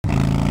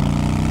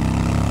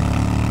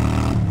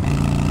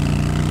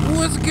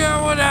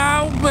going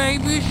on,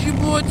 baby? It's your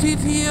boy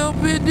TT up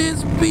in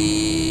this bitch.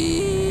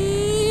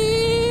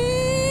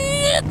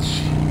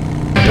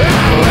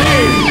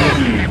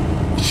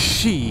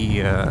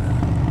 Shit.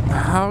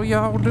 How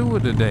y'all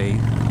doing today?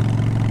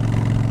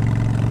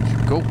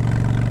 Go.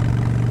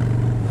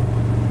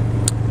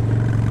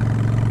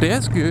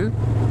 That's good.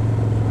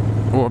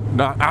 Well,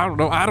 no, I don't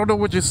know. I don't know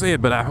what you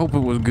said, but I hope it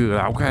was good,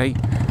 okay?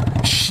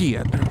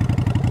 Shit.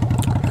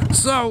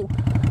 So,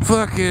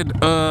 fucking,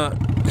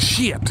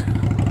 shit.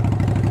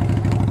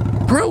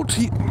 Pro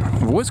tip.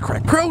 Voice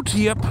crack. Pro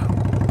tip.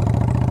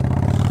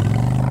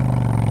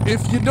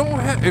 If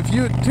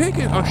you're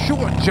taking a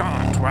short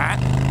jaunt, right?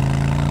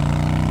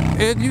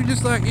 And you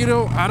just like,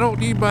 I don't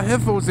need my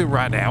headphones in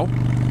right now.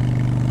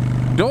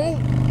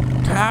 Don't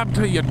tie them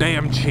to your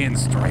damn chin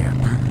strap.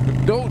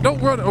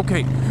 Don't run.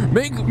 Okay,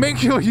 make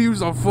sure you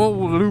use a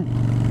full loop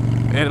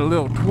and a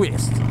little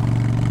twist.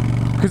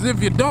 Cause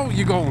if you don't,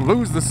 you're gonna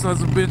lose the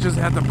sons of bitches.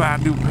 Have to buy a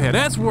new pair.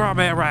 That's where I'm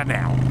at right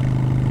now.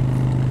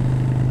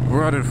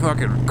 Running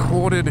fucking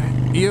corded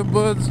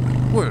earbuds.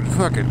 What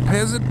fucking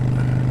peasant?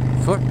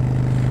 Fuck.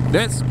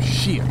 That's some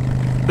shit.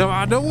 Now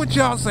I know what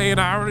y'all saying.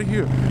 I already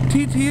hear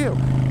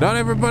TTL. Not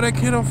everybody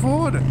can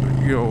afford it.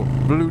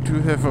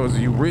 Bluetooth headphones.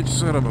 You rich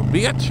son of a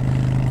bitch,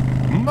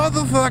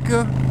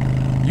 motherfucker.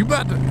 You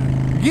about to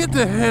get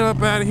the hell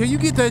up out of here. You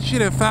get that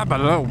shit at $5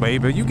 Below,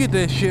 baby. You get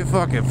that shit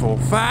fucking for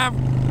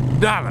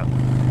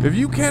 $5. If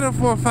you can't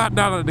afford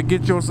 $5 to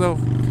get yourself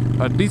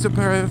a decent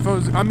pair of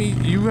headphones, I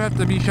mean, you have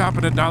to be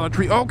shopping at Dollar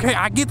Tree. Okay,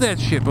 I get that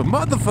shit, but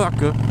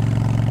motherfucker,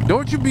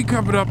 don't you be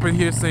coming up in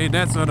here saying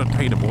that's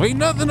unattainable. Ain't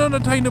nothing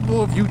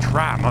unattainable if you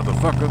try,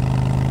 motherfucker.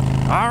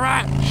 All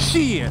right,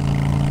 shit.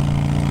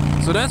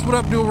 So that's what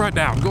I'm doing right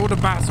now. I'm going to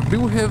buy some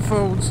new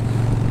headphones,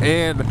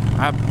 and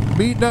I'm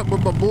meeting up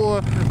with my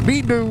boy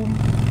Bdoom,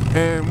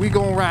 and we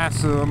gonna ride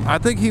some. I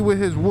think he with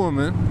his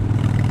woman,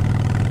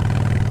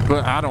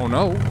 but I don't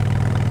know.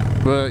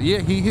 But yeah,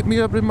 he hit me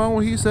up in the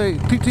morning. He say,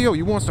 TTO,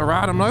 you wants to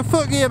ride? I'm like,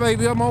 fuck yeah,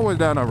 baby. I'm always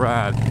down to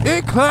ride.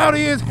 It's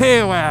cloudy as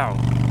hell out,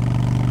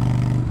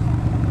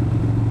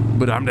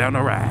 but I'm down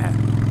to ride.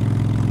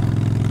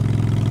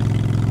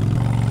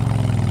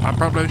 I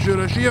probably should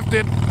have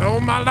shifted. Oh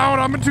my lord,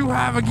 I'm too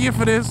high of a gear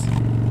for this.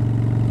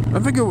 I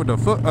forget what the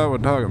fuck I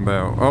was talking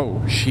about.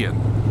 Oh shit.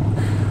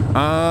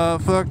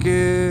 Fucking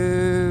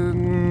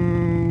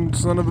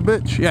son of a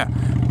bitch. Yeah.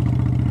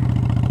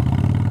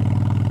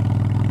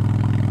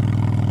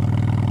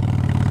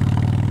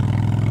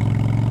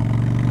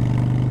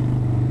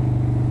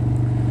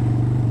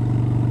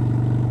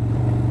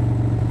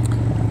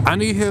 I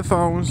need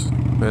headphones.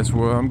 That's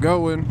where I'm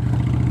going.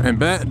 And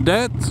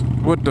that's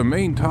what the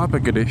main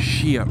topic of this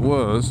shit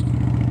was.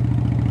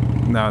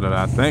 Now that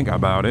I think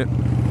about it.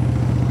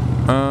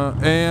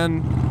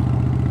 And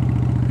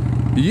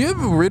you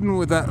ever ridden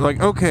with that?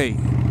 Like, okay.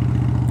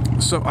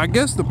 So I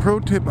guess the pro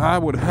tip I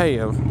would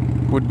have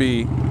would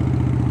be,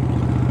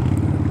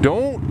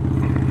 because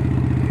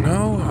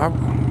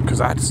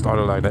I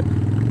started like that.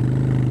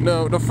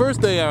 No, the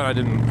first day out I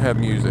didn't have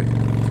music.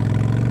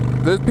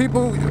 There's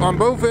people on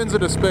both ends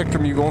of the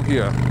spectrum you gonna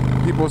hear.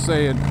 People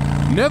saying,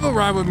 never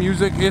ride with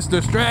music, it's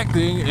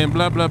distracting and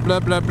blah blah blah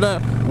blah blah,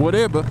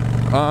 whatever.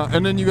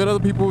 And then you got other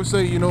people who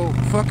say,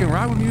 fucking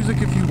ride with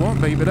music if you want,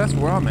 baby, that's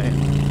where I'm at.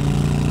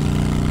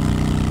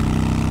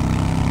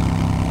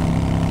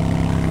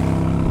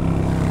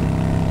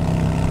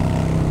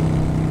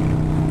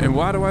 And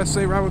why do I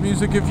say ride with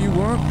music if you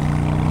want?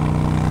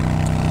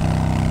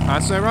 I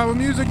say ride with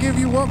music if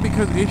you want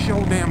because it's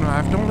your damn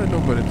life. Don't let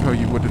nobody tell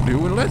you what to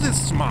do unless it's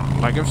smart.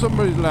 Like if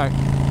somebody's like,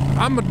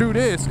 I'm gonna do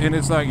this, and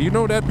it's like,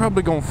 that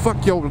probably gonna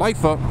fuck your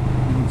life up.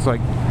 It's like,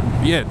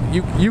 yeah,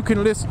 you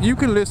can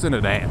listen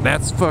to that.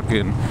 That's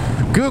fucking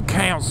good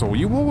counsel.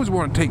 You always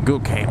want to take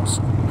good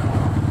counsel.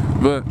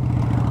 But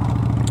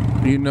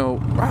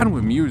riding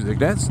with music,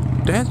 that's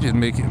just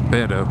making it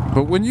better.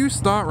 But when you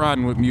start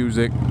riding with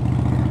music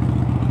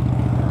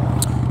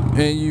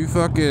and you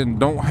fucking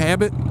don't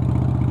have it,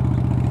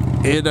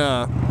 it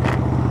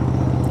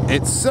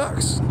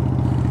sucks.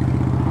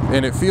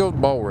 And it feels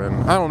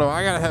boring. I don't know,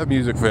 I gotta have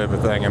music for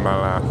everything in my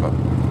life.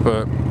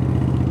 But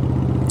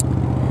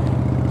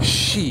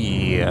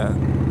shit.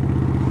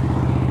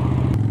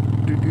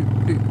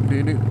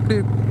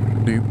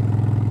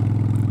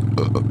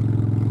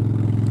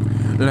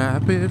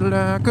 Life is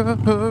like a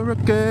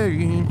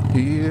hurricane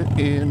here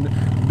in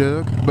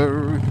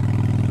Duckburg.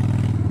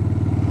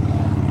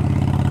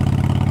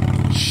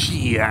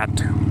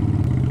 Shit.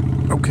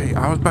 Okay,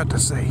 I was about to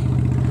say,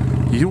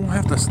 you don't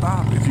have to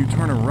stop if you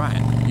turn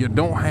right. You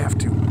don't have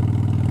to.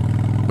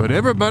 But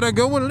everybody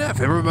going left.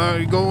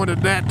 Everybody going to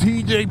that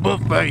TJ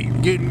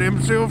buffet, getting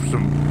themselves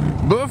some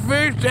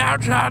buffet style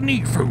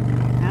Chinese food.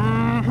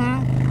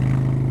 Mm-hmm.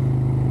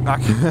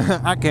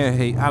 I can't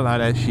hate. I like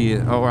that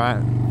shit. All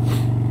right.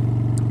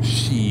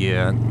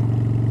 Shit.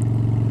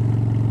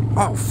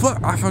 Oh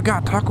fuck! I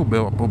forgot Taco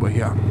Bell up over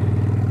here.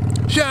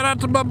 Shout out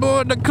to my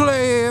boy in the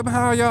club.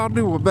 How y'all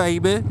doing,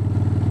 baby?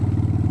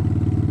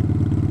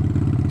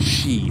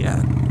 Shit.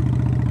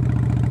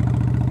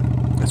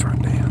 That's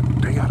right there.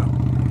 They got a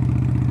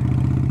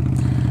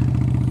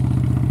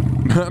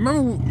I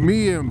remember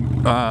me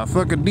and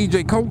fucking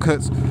DJ Cold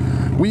Cuts,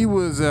 we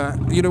was,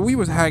 you know, we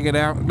was hanging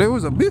out. There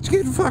was a bitch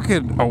getting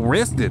fucking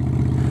arrested.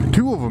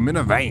 2 of them in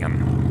a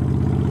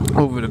van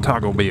over the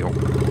Taco Bell.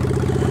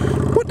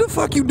 What the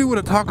fuck you do at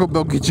a Taco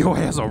Bell get your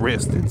ass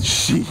arrested?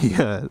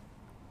 Shit.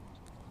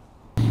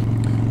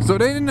 So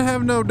they didn't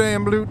have no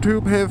damn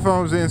Bluetooth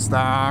headphones in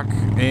stock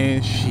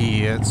and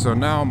shit. So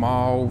now I'm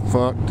all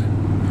fucked.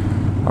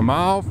 I'm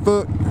all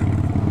fucked.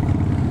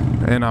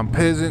 And I'm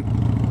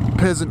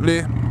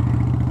peasantly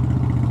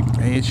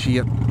and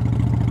shit.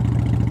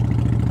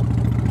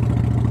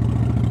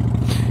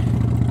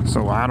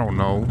 So I don't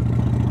know.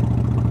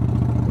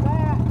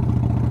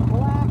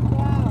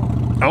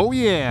 Oh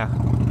yeah.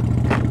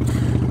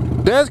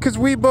 That's cause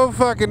we both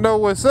fucking know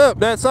what's up,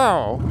 that's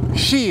all.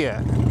 Shit.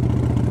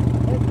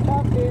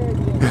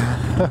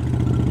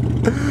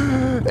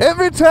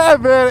 Every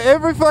time, man,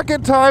 every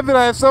fucking time that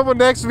I have someone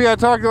next to me, I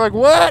talk to like,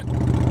 what?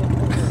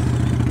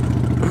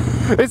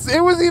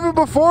 It was even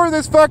before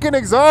this fucking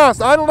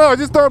exhaust. I don't know, I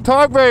just don't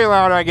talk very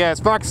loud, I guess.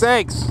 Fuck's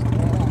sakes.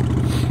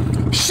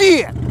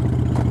 Shit!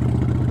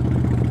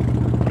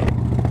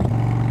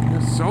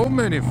 There's so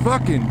many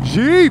fucking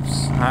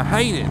Jeeps. I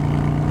hate it.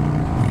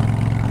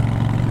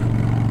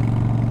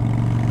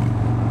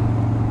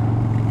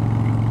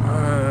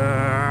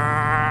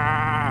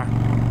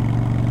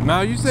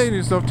 Now you saying to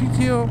yourself,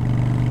 TTL,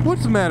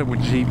 what's the matter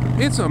with Jeep?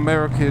 It's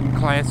American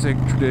classic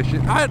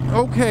tradition.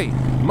 Okay,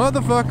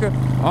 motherfucker,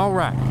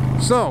 alright.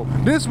 So,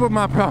 this is what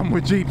my problem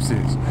with Jeeps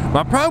is.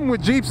 My problem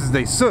with Jeeps is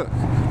they suck.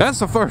 That's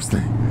the first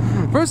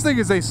thing. First thing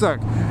is they suck.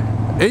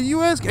 And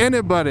you ask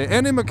anybody,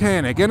 any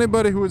mechanic,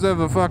 anybody who has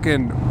ever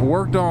fucking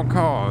worked on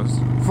cars,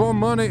 for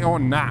money or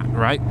not,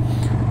 right?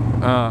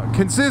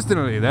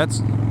 Consistently,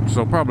 that's,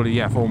 so probably,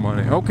 yeah, for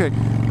money. Okay.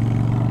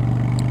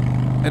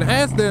 And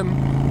ask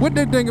them what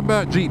they think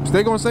about Jeeps.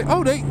 They're gonna say,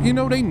 oh, they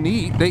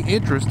neat, they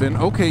interesting.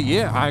 Okay,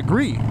 yeah, I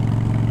agree.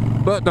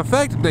 But the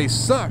fact that they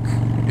suck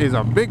is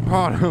a big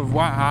part of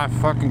why I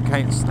fucking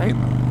can't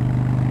stand them.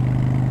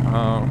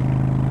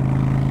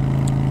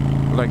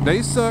 Like,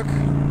 they suck.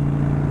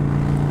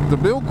 The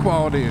build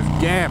quality is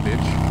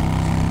garbage.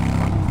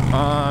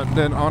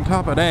 Then on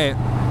top of that,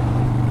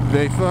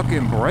 they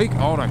fucking break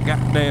all the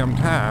goddamn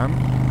time.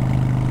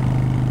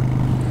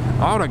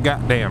 All the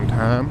goddamn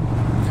time.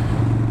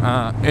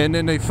 And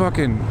then they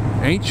fucking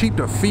ain't cheap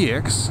to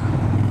fix.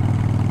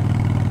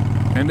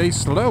 And they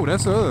slow,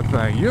 that's the other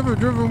thing. You ever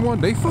driven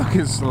one? They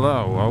fucking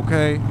slow,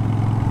 okay?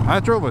 I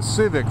drove a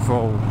Civic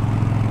for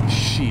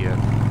shit.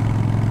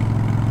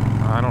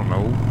 I don't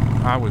know.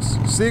 I was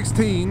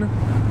 16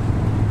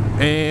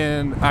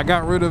 and I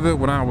got rid of it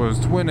when I was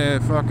 20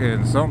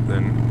 fucking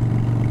something.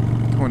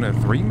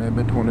 23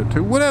 maybe,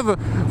 22, whatever.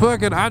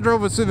 Fucking, I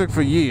drove a Civic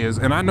for years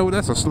and I know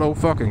that's a slow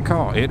fucking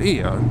car. It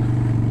is.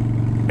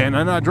 And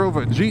then I drove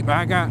a Jeep.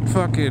 I got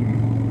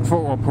fucking,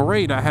 for a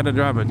parade, I had to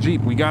drive a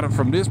Jeep. We got it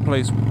from this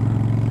place.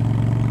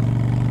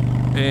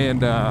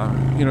 And,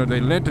 you know, they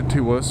lent it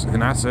to us.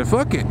 And I said,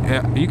 fuck it.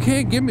 You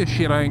can't give me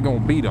shit I ain't gonna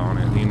beat on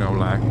it, you know,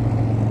 like.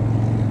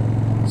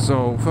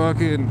 So,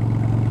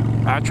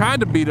 fucking, I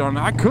tried to beat on it.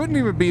 I couldn't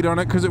even beat on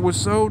it because it was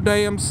so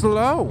damn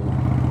slow.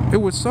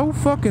 It was so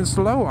fucking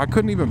slow. I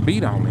couldn't even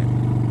beat on it.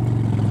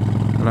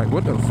 Like,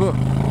 what the fuck?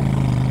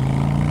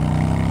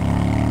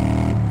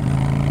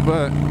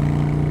 But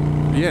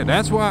yeah,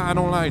 that's why I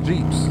don't like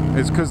Jeeps.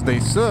 It's because they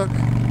suck.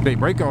 They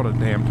break all the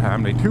damn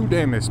time. They too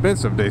damn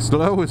expensive. They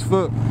slow as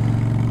fuck.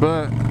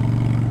 But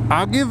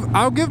I'll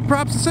give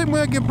props the same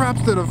way I give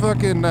props to the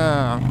fucking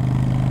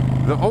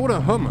the older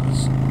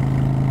Hummers.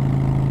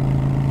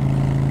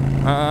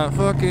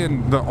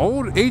 Fucking the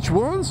old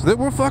H1s that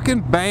were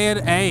fucking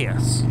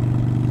badass.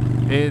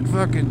 And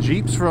fucking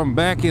Jeeps from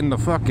back in the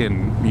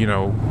fucking, you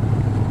know,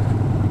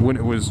 when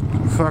it was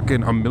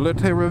fucking a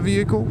military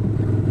vehicle.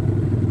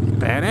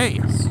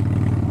 Badass.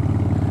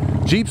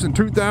 Jeeps in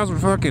 2000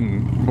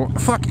 fucking,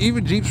 fuck,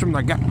 even Jeeps from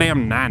the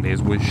goddamn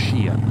 90s was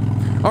shit.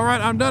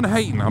 Alright, I'm done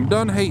hating. I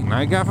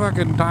ain't got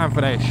fucking time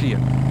for that shit.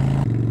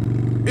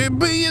 It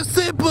be a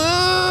simple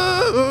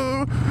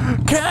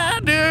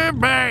kind of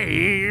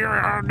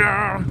bad.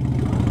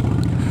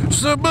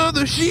 Some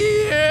other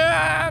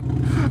shit,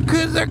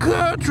 cause the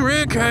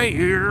country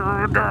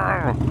cared.